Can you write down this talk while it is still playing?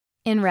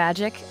In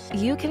Ragic,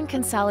 you can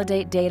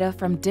consolidate data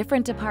from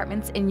different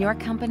departments in your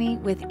company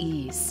with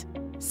ease.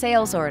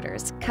 Sales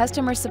orders,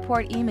 customer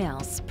support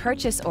emails,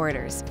 purchase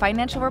orders,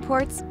 financial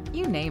reports,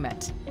 you name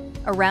it.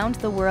 Around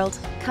the world,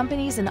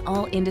 companies in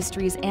all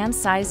industries and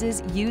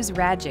sizes use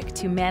Ragic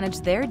to manage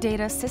their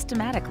data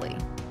systematically.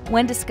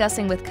 When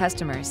discussing with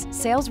customers,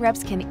 sales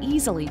reps can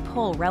easily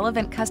pull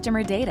relevant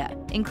customer data,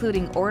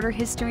 including order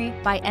history,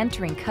 by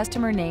entering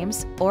customer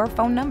names or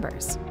phone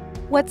numbers.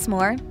 What's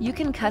more, you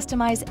can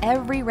customize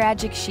every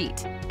Ragic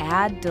sheet,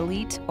 add,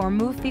 delete, or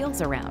move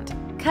fields around.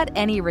 Cut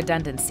any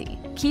redundancy.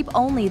 Keep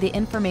only the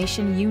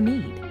information you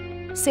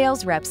need.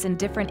 Sales reps in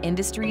different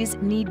industries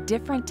need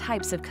different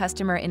types of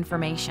customer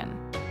information.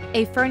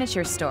 A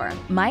furniture store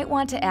might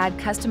want to add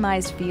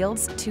customized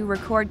fields to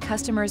record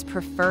customers'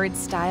 preferred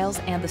styles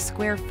and the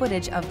square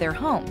footage of their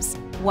homes,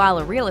 while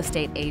a real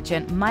estate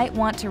agent might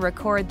want to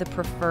record the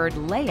preferred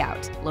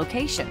layout,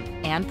 location,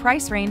 and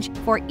price range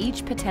for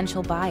each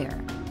potential buyer.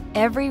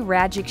 Every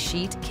Ragic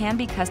sheet can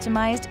be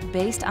customized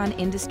based on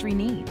industry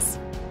needs.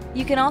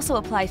 You can also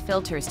apply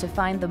filters to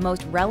find the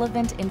most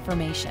relevant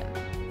information.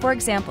 For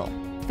example,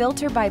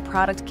 filter by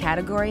product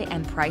category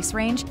and price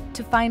range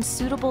to find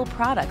suitable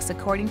products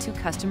according to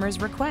customers'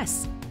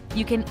 requests.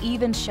 You can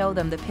even show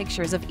them the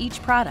pictures of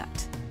each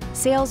product.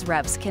 Sales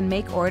reps can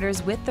make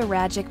orders with the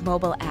Ragic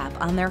mobile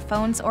app on their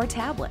phones or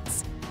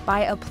tablets.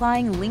 By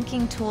applying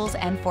linking tools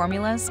and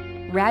formulas,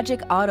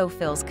 Ragic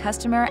autofills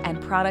customer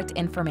and product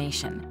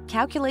information,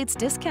 calculates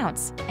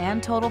discounts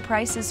and total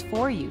prices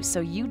for you so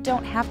you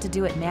don't have to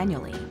do it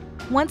manually.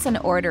 Once an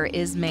order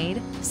is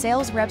made,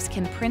 sales reps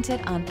can print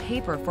it on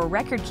paper for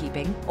record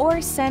keeping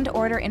or send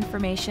order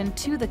information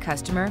to the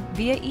customer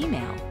via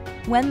email.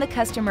 When the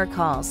customer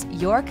calls,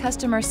 your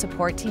customer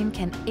support team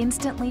can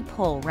instantly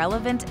pull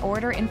relevant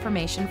order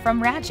information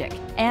from Ragic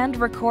and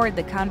record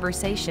the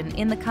conversation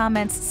in the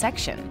comments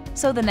section,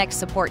 so the next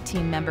support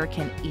team member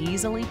can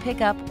easily pick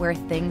up where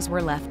things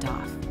were left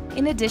off.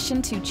 In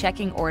addition to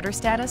checking order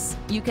status,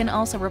 you can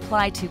also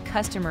reply to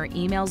customer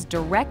emails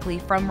directly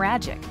from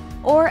Ragic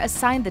or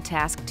assign the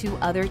task to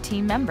other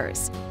team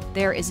members.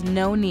 There is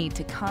no need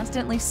to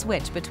constantly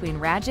switch between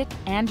Ragic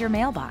and your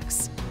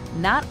mailbox.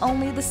 Not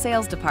only the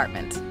sales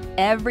department,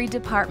 every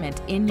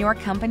department in your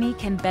company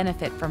can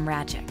benefit from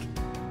Ragic.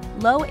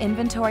 Low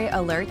inventory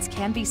alerts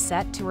can be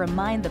set to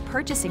remind the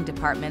purchasing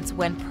departments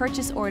when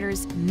purchase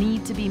orders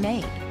need to be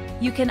made.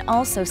 You can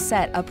also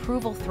set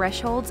approval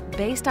thresholds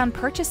based on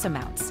purchase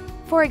amounts.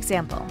 For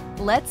example,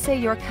 let's say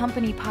your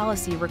company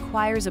policy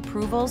requires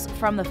approvals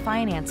from the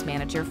finance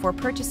manager for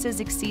purchases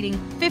exceeding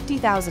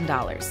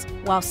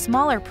 $50,000, while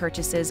smaller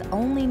purchases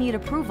only need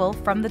approval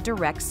from the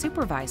direct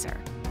supervisor.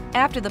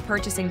 After the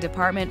purchasing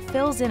department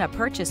fills in a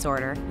purchase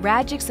order,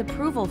 Ragic's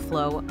approval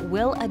flow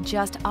will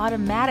adjust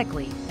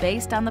automatically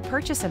based on the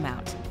purchase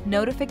amount.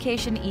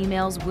 Notification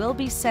emails will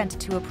be sent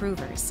to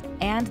approvers,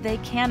 and they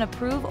can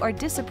approve or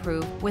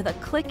disapprove with a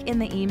click in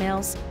the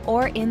emails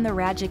or in the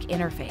Ragic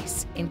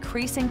interface,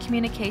 increasing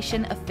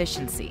communication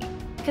efficiency.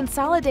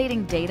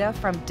 Consolidating data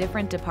from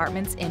different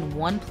departments in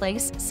one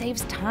place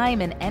saves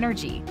time and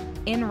energy.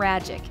 In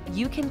Ragic,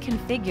 you can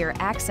configure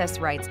access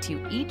rights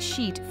to each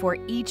sheet for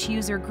each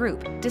user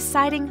group,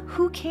 deciding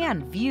who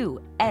can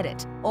view,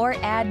 edit, or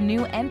add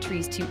new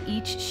entries to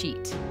each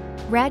sheet.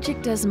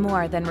 Ragic does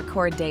more than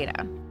record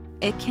data.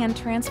 It can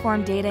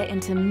transform data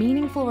into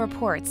meaningful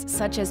reports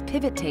such as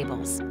pivot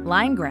tables,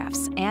 line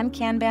graphs, and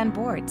Kanban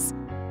boards.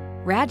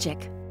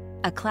 Ragic,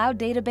 a cloud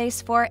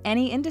database for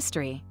any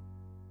industry.